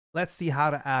Let's see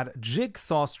how to add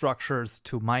jigsaw structures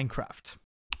to Minecraft.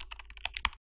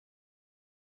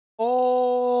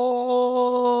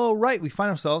 All right, we find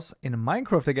ourselves in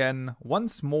Minecraft again,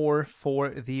 once more for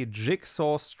the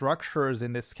jigsaw structures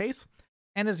in this case.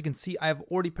 And as you can see, I've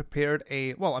already prepared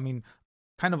a,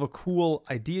 kind of a cool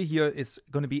idea here. It's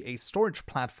going to be a storage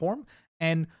platform.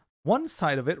 And one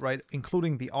side of it, right,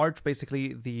 including the arch,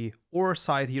 basically the ore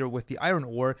side here with the iron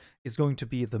ore, is going to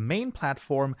be the main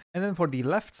platform. And then for the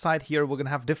left side here, we're going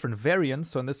to have different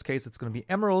variants. So in this case, it's going to be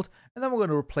emerald. And then we're going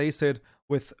to replace it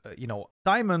with,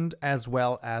 diamond, as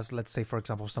well as, let's say, for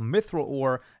example, some mithril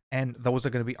ore. And those are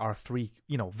going to be our three,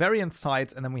 variant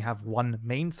sides. And then we have one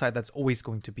main side that's always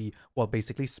going to be, well,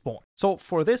 basically spawn. So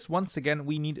for this, once again,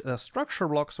 we need a structure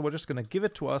block. So we're just going to give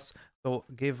it to us. So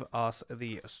give us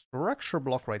the structure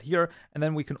block right here. And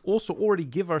then we can also already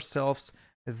give ourselves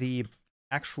the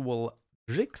actual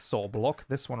jigsaw block,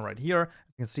 this one right here.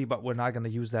 You can see, but we're not going to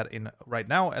use that in right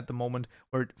now at the moment.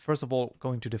 We're first of all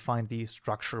going to define the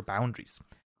structure boundaries.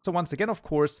 So once again, of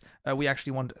course, we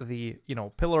actually want the,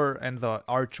 pillar and the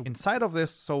arch inside of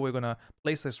this. So we're going to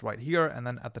place this right here and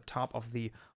then at the top of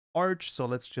the arch. So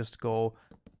let's just go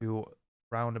to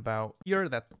roundabout here.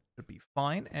 That should be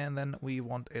fine. And then we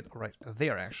want it right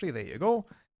there, actually. There you go.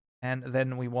 And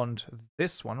then we want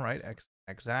this one, right?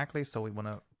 Exactly. So we want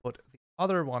to put the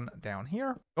other one down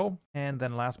here. Go. And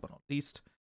then last but not least,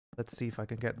 let's see if I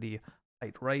can get the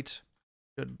height right.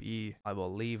 Should be, I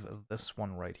will leave this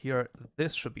one right here.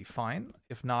 This should be fine.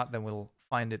 If not, then we'll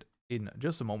find it in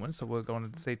just a moment. So we're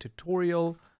going to say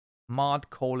tutorial mod :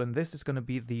 this is going to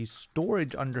be the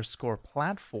storage underscore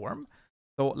platform.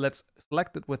 So let's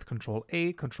select it with Control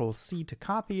A, Control C to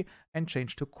copy and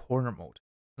change to corner mode.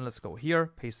 And let's go here,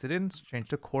 paste it in, change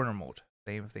to corner mode.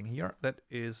 Same thing here. That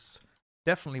is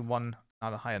definitely one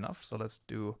not high enough. So let's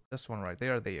do this one right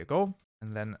there. There you go.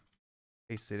 And then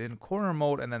paste it in corner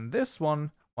mode, and then this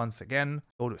one, once again,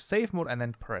 go to save mode and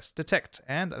then press detect.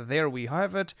 And there we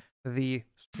have it. The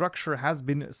structure has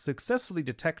been successfully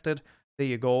detected. There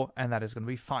you go. And that is going to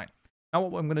be fine. Now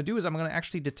what I'm going to do is I'm going to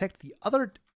actually detect the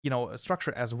other,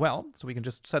 structure as well. So we can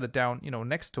just set it down,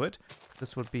 next to it.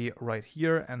 This would be right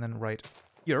here and then right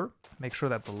here. Make sure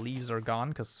that the leaves are gone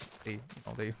because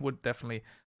they would definitely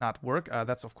not work.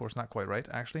 That's of course not quite right.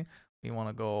 Actually, we want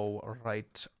to go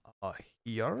right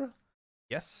here.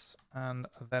 Yes, and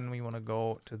then we want to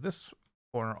go to this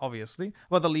corner, obviously.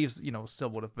 Well, the leaves, still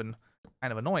would have been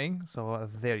kind of annoying. So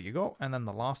there you go. And then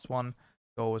the last one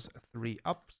goes 3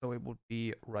 up. So it would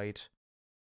be right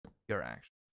here,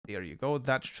 actually. There you go.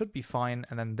 That should be fine.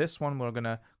 And then this one, we're going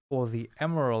to call the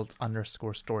emerald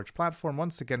underscore storage platform.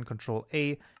 Once again, Control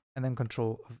A and then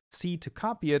Control C to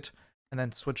copy it. And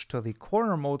then switch to the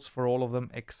corner modes for all of them,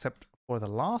 except for the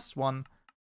last one.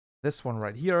 This one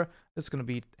right here is going to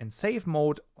be in save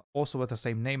mode, also with the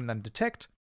same name, and then detect.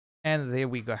 And there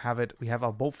we go, have it. We have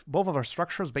our both of our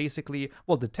structures basically,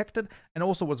 well, detected. And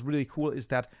also what's really cool is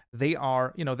that they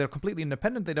are, they're completely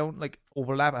independent. They don't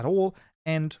overlap at all.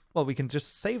 And well, we can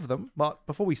just save them. But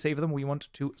before we save them, we want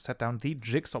to set down the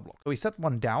jigsaw block. So we set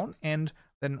one down, and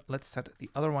then let's set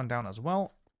the other one down as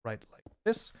well. Right like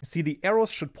this. See, the arrows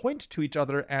should point to each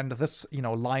other, and this,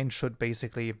 line should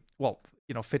basically, well,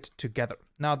 fit together.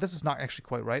 Now, this is not actually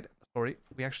quite right. Sorry,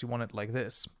 we actually want it like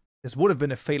this. This would have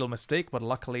been a fatal mistake, but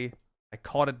luckily I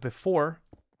caught it before,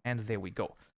 and there we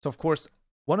go. So, of course,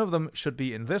 one of them should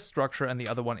be in this structure and the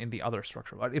other one in the other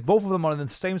structure. But if both of them are in the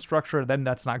same structure, then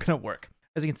that's not going to work.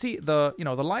 As you can see, the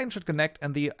line should connect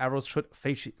and the arrows should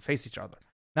face each other.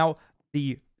 Now,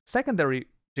 the secondary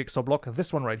jigsaw block,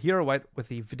 this one right here, right, with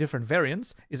the different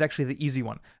variants, is actually the easy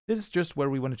one. This is just where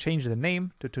we want to change the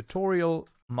name to tutorial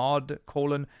mod :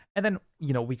 and then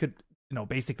we could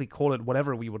basically call it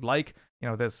whatever we would like.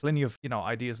 There's plenty of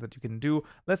ideas that you can do.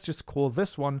 Let's just call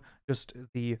this one just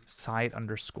the side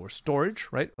underscore storage,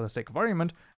 right, for the sake of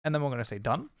argument, and then we're going to say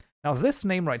done. Now this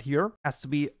name right here has to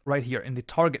be right here in the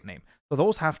target name, so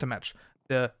those have to match.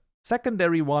 The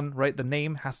secondary one, right, the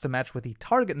name has to match with the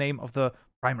target name of the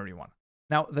primary one.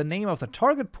 Now, the name of the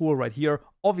target pool right here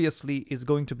obviously is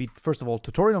going to be, first of all,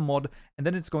 tutorial mod, and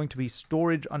then it's going to be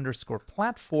storage underscore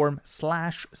platform /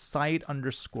 side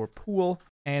underscore pool,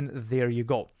 and there you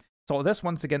go. So this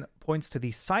once again points to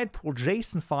the side pool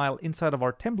JSON file inside of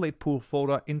our template pool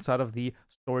folder inside of the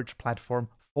storage platform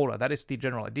folder. That is the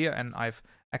general idea, and I've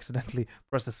accidentally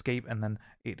pressed escape, and then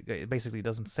it basically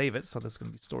doesn't save it. So this is going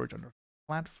to be storage under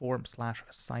platform /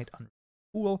 side underscore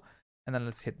pool. And then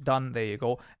let's hit done. There you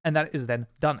go. And that is then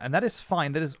done. And that is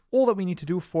fine. That is all that we need to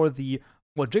do for the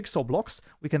Jigsaw Blocks,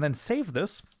 we can then save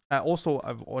this. Also,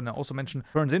 I want to also mention,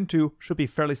 turns into should be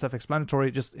fairly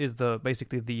self-explanatory. Just is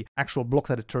basically the actual block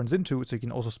that it turns into. So you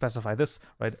can also specify this,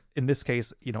 right? In this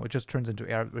case, it just turns into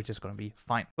air, which is going to be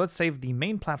fine. Let's save the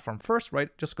main platform first,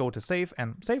 right? Just go to save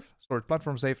and save, storage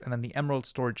platform save, and then the emerald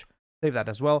storage, save that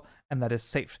as well, and that is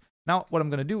saved. Now, what I'm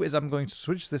going to do is I'm going to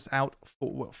switch this out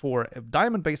for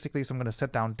diamond, basically. So I'm going to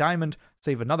set down diamond,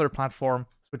 save another platform,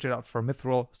 switch it out for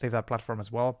mithril, save that platform as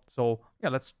well. So yeah,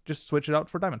 let's just switch it out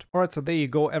for diamond. All right, so there you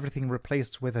go, everything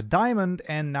replaced with a diamond,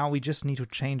 and now we just need to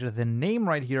change the name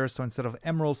right here. So instead of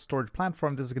emerald storage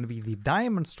platform, this is going to be the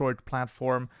diamond storage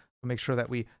platform. So make sure that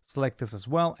we select this as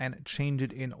well and change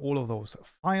it in all of those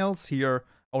files here,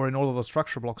 or in all of those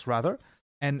structure blocks rather.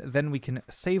 And then we can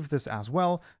save this as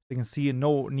well. You can see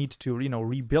no need to,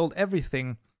 rebuild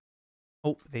everything.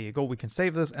 Oh, there you go. We can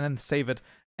save this and then save it.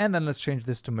 And then let's change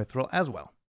this to mithril as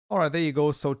well. All right, there you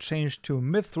go. So change to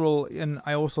mithril, and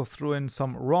I also threw in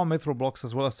some raw mithril blocks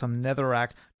as well as some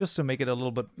netherrack, just to make it a little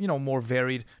bit, more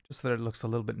varied, just so that it looks a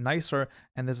little bit nicer.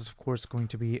 And this is, of course, going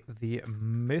to be the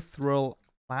mithril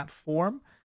platform.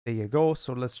 There you go.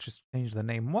 So let's just change the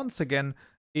name once again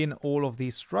in all of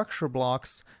these structure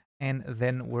blocks, and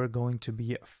then we're going to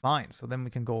be fine. So then we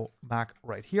can go back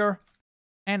right here.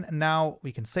 And now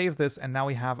we can save this, and now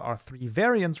we have our 3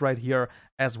 variants right here,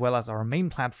 as well as our main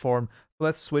platform. So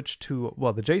let's switch to,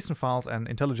 the JSON files and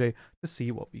IntelliJ to see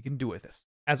what we can do with this.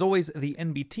 As always, the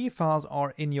NBT files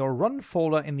are in your run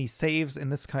folder in the saves. In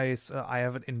this case, I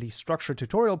have it in the structure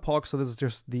tutorial POG. So this is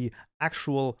just the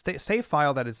actual save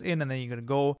file that it's in, and then you're going to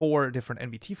go for different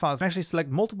NBT files. And actually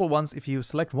select multiple ones. If you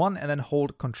select one and then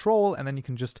hold Control, and then you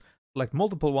can just select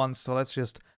multiple ones. So let's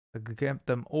just get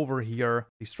them over here,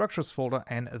 the structures folder,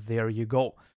 and there you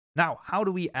go. Now, how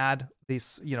do we add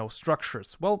these,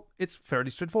 structures? Well, it's fairly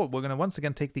straightforward. We're going to once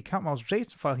again take the Kaupenjoe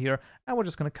JSON file here, and we're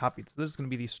just going to copy it. So this is going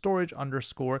to be the storage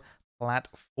underscore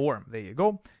platform. There you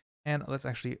go. And let's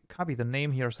actually copy the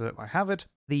name here so that I have it.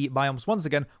 The biomes, once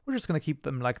again, we're just going to keep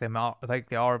them like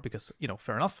they are because,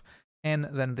 fair enough. And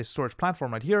then the storage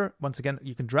platform right here, once again,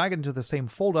 you can drag it into the same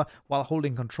folder while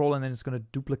holding Control, and then it's going to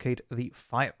duplicate the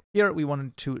file. Here, we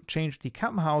wanted to change the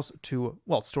Kaupenjoe to,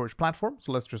 storage platform.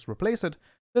 So let's just replace it.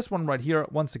 This one right here,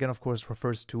 once again, of course,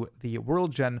 refers to the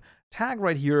world gen tag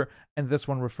right here. And this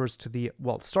one refers to the,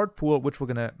 start pool, which we're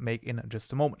going to make in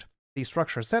just a moment. The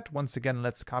structure set, once again,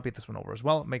 let's copy this one over as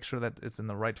well. Make sure that it's in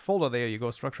the right folder. There you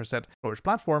go, structure set, storage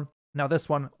platform. Now this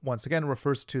one, once again,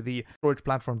 refers to the storage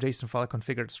platform JSON file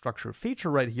configured structure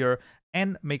feature right here.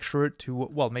 And make sure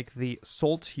to, make the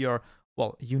salt here,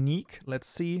 unique. Let's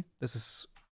see, this is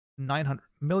 900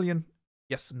 million.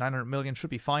 Yes, 900 million should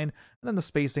be fine. And then the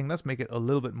spacing, let's make it a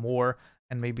little bit more.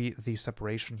 And maybe the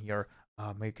separation here,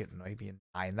 make it maybe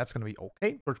 9. That's going to be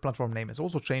okay. Storage platform name is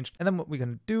also changed. And then what we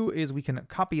can do is we can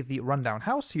copy the rundown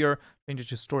house here, change it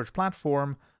to storage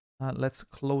platform. Let's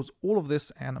close all of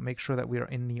this and make sure that we are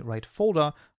in the right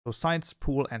folder. So sites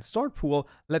pool and start pool.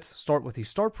 Let's start with the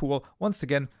start pool. Once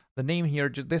again, the name here,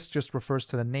 this just refers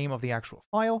to the name of the actual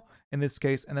file in this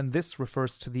case. And then this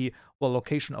refers to the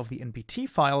location of the NBT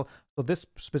file. So this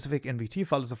specific NBT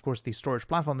file is, of course, the storage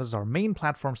platform. This is our main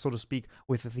platform, so to speak,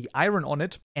 with the iron on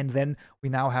it. And then we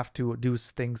now have to do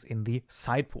things in the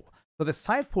side pool. So the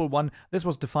side pool one, this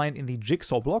was defined in the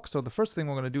Jigsaw block. So the first thing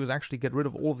we're going to do is actually get rid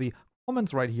of all the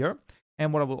comments right here.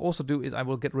 And what I will also do is I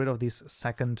will get rid of this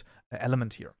second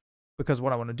element here. Because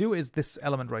what I want to do is this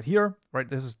element right here, right?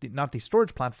 This is not the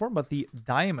storage platform, but the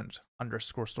diamond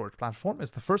underscore storage platform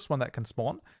is the first one that can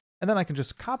spawn. And then I can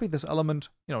just copy this element,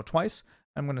 twice.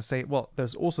 I'm going to say,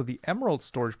 there's also the emerald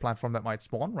storage platform that might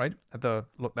spawn, right? At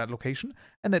that location.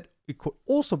 And that it could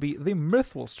also be the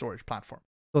mithril storage platform.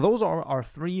 So those are our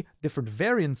 3 different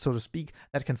variants, so to speak,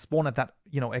 that can spawn at that,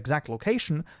 exact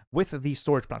location with the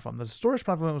storage platform. The storage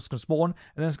platform is going to spawn,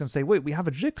 and then it's going to say, wait, we have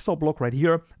a jigsaw block right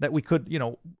here that we could,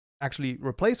 actually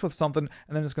replace with something.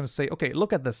 And then it's going to say, okay,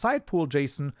 look at the side pool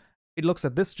JSON. It looks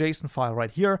at this JSON file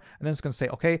right here, and then it's going to say,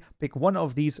 okay, pick one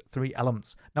of these 3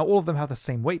 elements. Now, all of them have the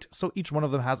same weight, so each one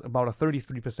of them has about a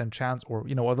 33% chance, or, a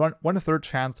 1/3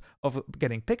 chance of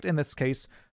getting picked in this case.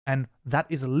 And that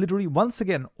is literally, once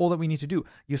again, all that we need to do.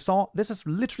 You saw, this is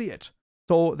literally it.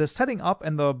 So the setting up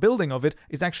and the building of it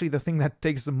is actually the thing that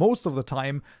takes most of the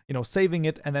time, saving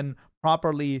it and then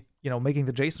properly, making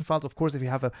the JSON files. Of course, if you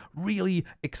have a really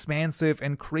expansive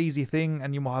and crazy thing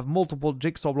and you have multiple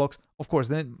jigsaw blocks, of course,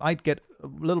 then it might get a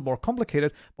little more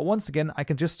complicated. But once again, I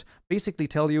can just basically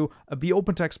tell you, be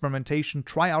open to experimentation,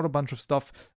 try out a bunch of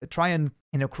stuff, try and,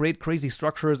 create crazy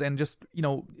structures and just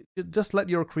let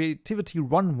your creativity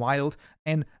run wild.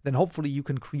 And then hopefully you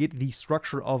can create the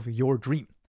structure of your dream.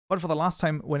 But for the last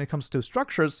time, when it comes to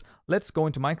structures, let's go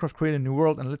into Minecraft, create a new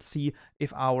world, and let's see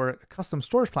if our custom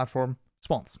storage platform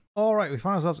spawns. All right, we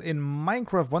find ourselves in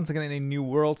Minecraft once again in a new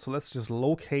world. So let's just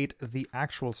locate the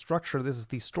actual structure. This is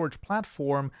the storage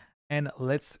platform. And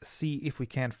let's see if we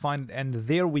can find it. And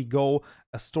there we go.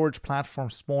 A storage platform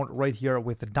spawned right here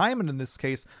with a diamond in this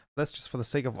case. Let's just, for the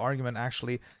sake of argument,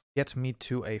 actually get me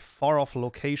to a far off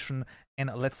location.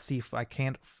 And let's see if I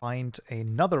can't find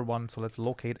another one. So let's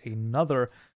locate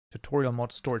another tutorial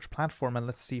mod storage platform. And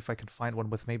let's see if I can find one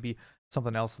with maybe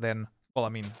something else then. Well, I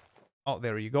mean, oh,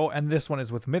 there you go. And this one is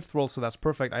with Mithril, so that's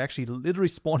perfect. I actually literally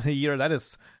spawned a year. That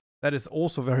is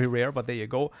also very rare, but there you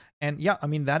go. And yeah, I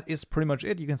mean, that is pretty much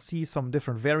it. You can see some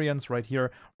different variants right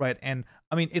here, right? And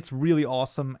I mean, it's really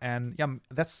awesome. And yeah,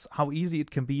 that's how easy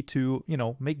it can be to, you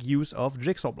know, make use of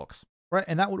Jigsaw Blocks. Right,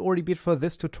 and that would already be it for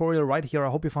this tutorial right here. I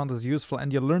hope you found this useful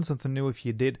and you learned something new. If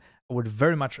you did, I would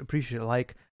very much appreciate a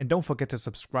like. And don't forget to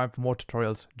subscribe for more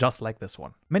tutorials just like this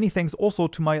one. Many thanks also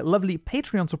to my lovely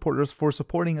Patreon supporters for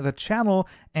supporting the channel.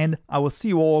 And I will see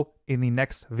you all in the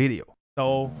next video.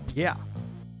 So, yeah.